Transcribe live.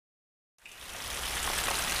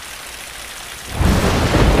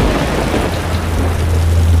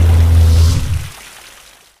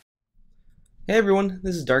Hey everyone,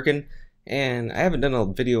 this is Daarken, and I haven't done a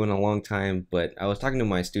video in a long time, but I was talking to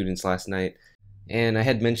my students last night, and I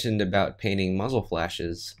had mentioned about painting muzzle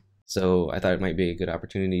flashes, so I thought it might be a good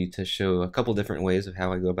opportunity to show a couple different ways of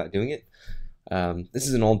how I go about doing it. This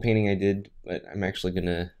is an old painting I did, but I'm actually going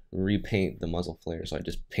to repaint the muzzle flare, so I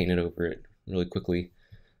just painted over it really quickly.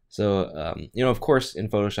 So, of course, in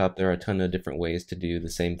Photoshop there are a ton of different ways to do the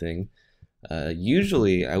same thing.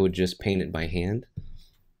 Usually I would just paint it by hand.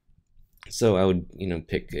 So I would,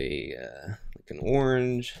 pick a like an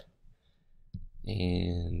orange,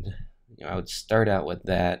 and I would start out with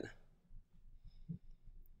that.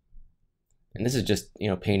 And this is just,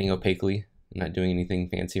 painting opaquely. I'm not doing anything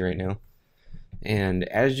fancy right now. And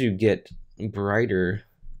as you get brighter,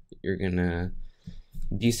 you're gonna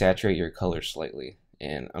desaturate your color slightly.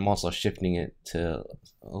 And I'm also shifting it to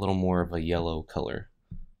a little more of a yellow color.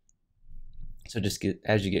 So just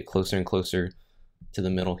as you get closer and closer to the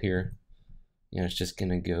middle here, it's just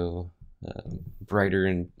gonna go brighter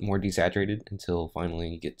and more desaturated until finally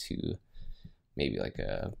you get to maybe like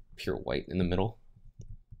a pure white in the middle.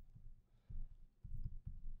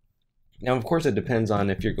 Now, of course, it depends on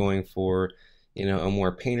if you're going for, a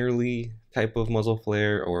more painterly type of muzzle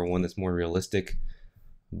flare or one that's more realistic.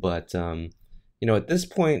 But at this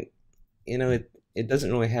point, it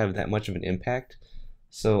doesn't really have that much of an impact.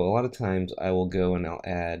 So a lot of times I will go and I'll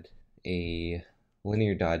add a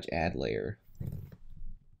linear dodge add layer.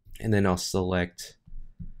 And then I'll select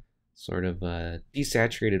sort of a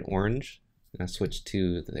desaturated orange, and I'll switch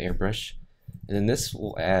to the airbrush, and then this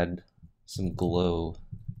will add some glow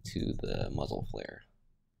to the muzzle flare.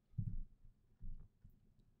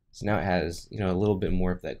 So now it has, a little bit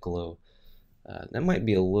more of that glow. That might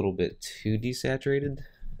be a little bit too desaturated,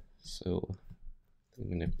 so I'm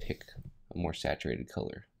going to pick a more saturated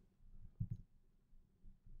color.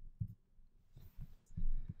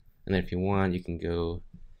 And then if you want, you can go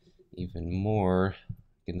even more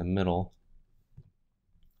in the middle.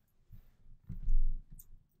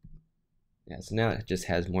 Yeah, so now it just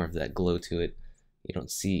has more of that glow to it. You don't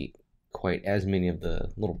see quite as many of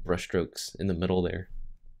the little brush strokes in the middle there.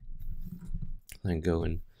 Then go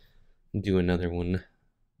and do another one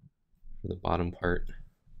for the bottom part.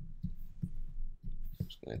 I'm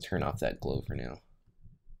just going to turn off that glow for now.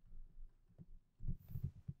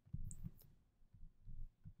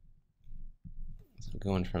 So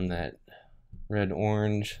going from that red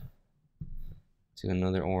orange to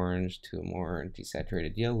another orange to a more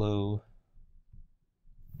desaturated yellow.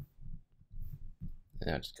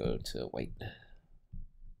 And I'll just go to white.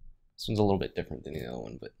 This one's a little bit different than the other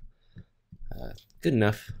one, but good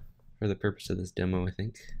enough for the purpose of this demo, I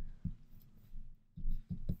think.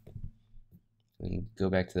 And go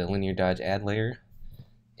back to the linear dodge add layer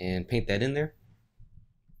and paint that in there.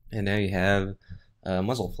 And now you have a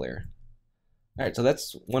muzzle flare. Alright, so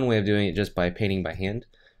that's one way of doing it, just by painting by hand.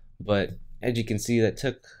 But as you can see, it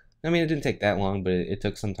didn't take that long, but it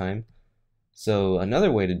took some time. So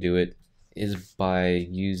another way to do it is by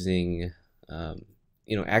using,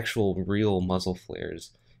 actual real muzzle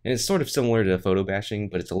flares. And it's sort of similar to photo bashing,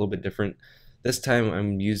 but it's a little bit different. This time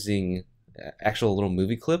I'm using actual little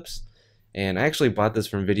movie clips. And I actually bought this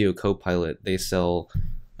from Video Copilot. They sell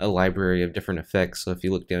a library of different effects. So if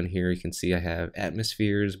you look down here, you can see I have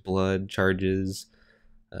atmospheres, blood, charges,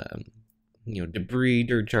 debris,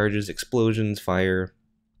 dirt charges, explosions, fire,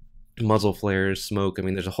 muzzle flares, smoke.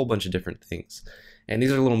 There's a whole bunch of different things. And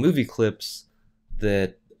these are little movie clips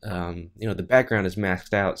that, the background is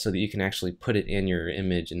masked out so that you can actually put it in your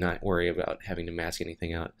image and not worry about having to mask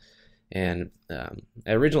anything out. And I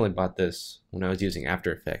originally bought this when I was using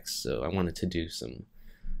After Effects, so I wanted to do some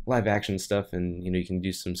live action stuff, and you can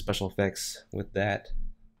do some special effects with that.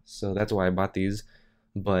 So that's why I bought these.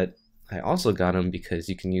 But I also got them because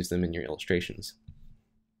you can use them in your illustrations.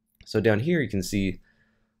 So down here you can see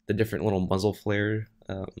the different little muzzle flare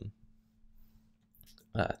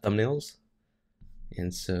thumbnails.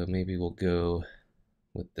 And so maybe we'll go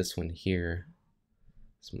with this one here.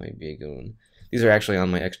 This might be a good one. These are actually on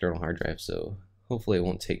my external hard drive, so hopefully it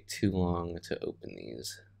won't take too long to open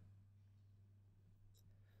these.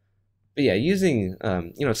 But yeah, using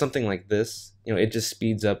something like this, it just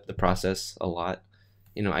speeds up the process a lot.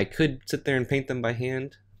 I could sit there and paint them by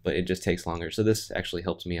hand, but it just takes longer. So this actually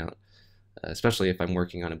helps me out, especially if I'm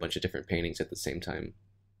working on a bunch of different paintings at the same time.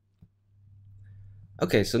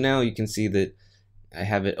 Okay, so now you can see that I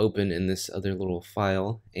have it open in this other little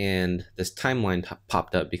file, and this timeline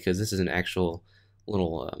popped up because this is an actual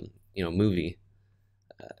little movie.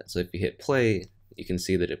 So if you hit play, you can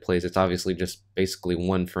see that it plays. It's obviously just basically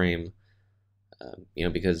one frame,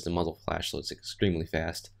 because the muzzle flash, so it's extremely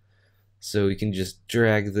fast. So you can just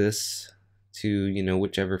drag this to, you know,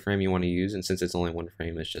 whichever frame you want to use. And since it's only one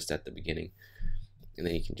frame, it's just at the beginning. And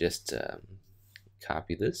then you can just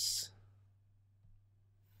copy this,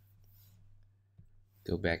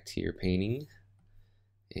 go back to your painting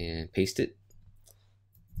and paste it.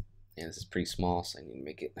 And this is pretty small, so I need to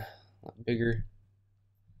make it a lot bigger.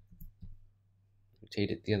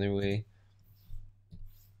 Rotate it the other way.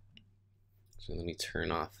 So let me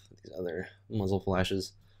turn off these other muzzle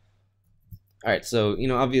flashes. Alright, so, you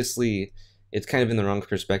know, obviously it's kind of in the wrong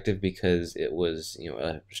perspective because it was, you know,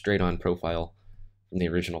 a straight on profile from the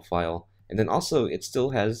original file. And then also it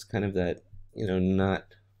still has kind of that, you know, not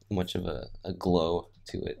much of a glow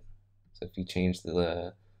to it. So if you change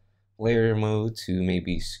the layer mode to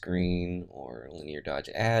maybe screen or linear dodge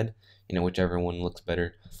add, you know, whichever one looks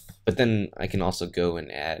better. But then I can also go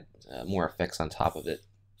and add more effects on top of it.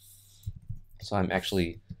 So I'm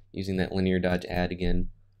actually using that linear dodge add again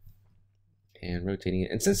and rotating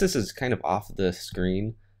it. And since this is kind of off the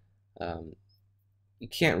screen, you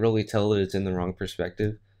can't really tell that it's in the wrong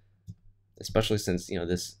perspective, especially since, you know,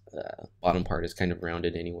 this bottom part is kind of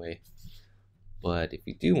rounded anyway. But if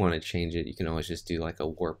you do want to change it, you can always just do like a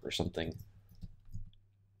warp or something.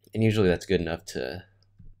 And usually that's good enough to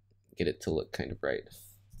get it to look kind of right.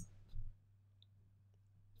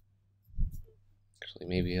 Actually,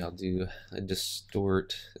 maybe I'll do a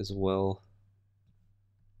distort as well.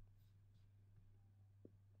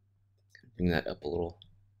 Bring that up a little.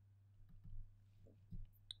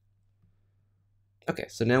 Okay,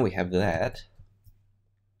 so now we have that.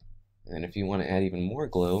 And if you want to add even more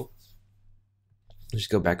glow, just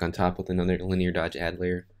go back on top with another linear dodge add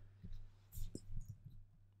layer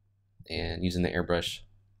and using the airbrush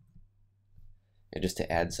and just to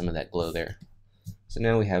add some of that glow there. So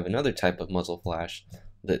now we have another type of muzzle flash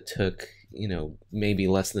that took, you know, maybe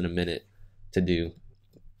less than a minute to do,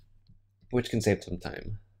 which can save some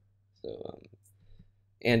time. So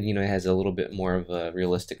and, you know, it has a little bit more of a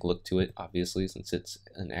realistic look to it, obviously, since it's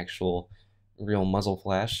an actual real muzzle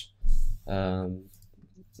flash.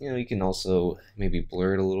 You know, you can also maybe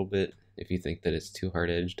blur it a little bit if you think that it's too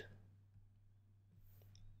hard-edged.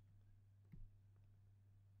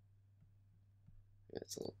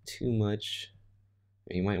 That's a little too much.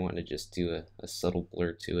 You might want to just do a subtle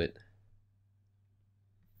blur to it.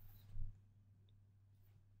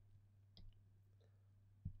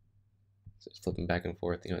 So it's flipping back and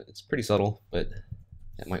forth. You know, it's pretty subtle, but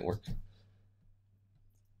that might work.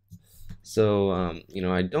 So, you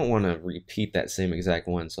know, I don't want to repeat that same exact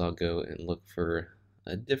one, so I'll go and look for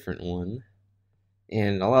a different one.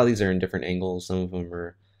 And a lot of these are in different angles. Some of them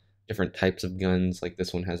are different types of guns, like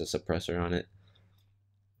this one has a suppressor on it.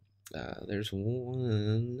 There's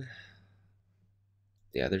one.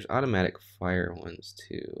 Yeah, there's automatic fire ones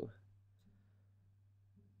too.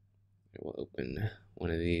 We'll open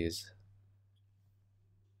one of these.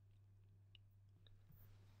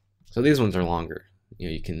 So these ones are longer. You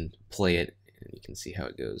know, you can play it and you can see how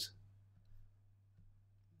it goes.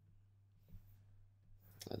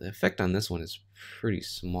 The effect on this one is pretty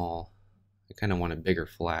small. I kind of want a bigger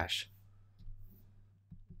flash.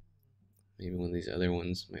 Maybe one of these other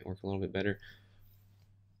ones might work a little bit better.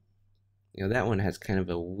 You know, that one has kind of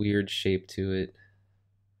a weird shape to it.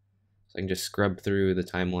 So I can just scrub through the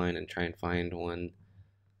timeline and try and find one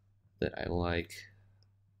that I like.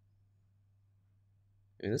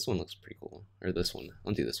 I mean, this one looks pretty cool. Or this one.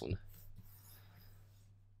 I'll do this one.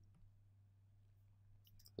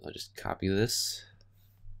 I'll just copy this.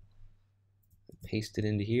 Paste it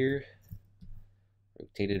into here.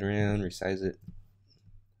 Rotate it around, resize it.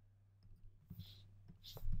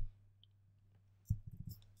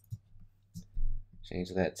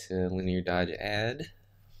 Change that to linear dodge add.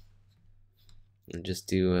 And just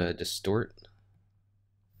do a distort.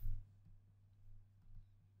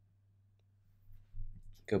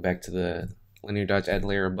 Go back to the linear dodge add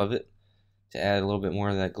layer above it to add a little bit more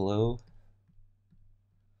of that glow.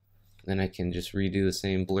 Then I can just redo the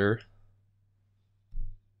same blur.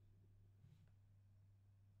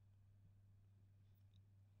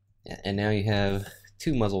 And now you have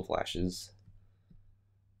two muzzle flashes.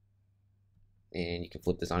 And you can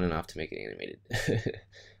flip this on and off to make it animated.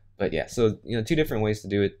 But yeah, so, you know, two different ways to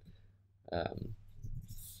do it.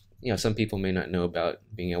 You know, some people may not know about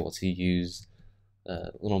being able to use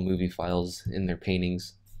little movie files in their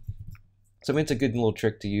paintings. So I mean, it's a good little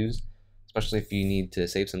trick to use, especially if you need to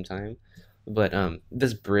save some time. But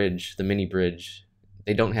this bridge, the mini bridge,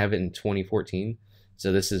 they don't have it in 2014.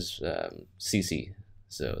 So this is CC.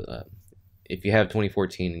 So if you have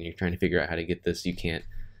 2014 and you're trying to figure out how to get this, you can't.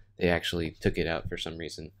 They actually took it out for some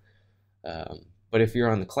reason. But if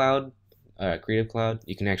you're on the cloud, Creative Cloud,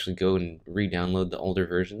 you can actually go and re-download the older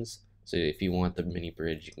versions. So if you want the mini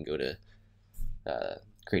bridge, you can go to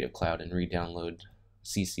Creative Cloud and re-download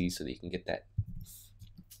CC so that you can get that.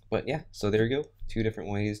 But yeah, so there you go. 2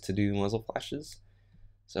 different ways to do muzzle flashes.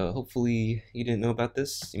 So hopefully you didn't know about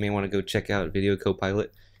this. You may want to go check out Video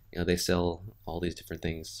Copilot. You know, they sell all these different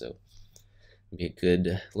things, so it'd be a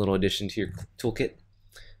good little addition to your toolkit.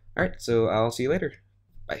 Alright, so I'll see you later.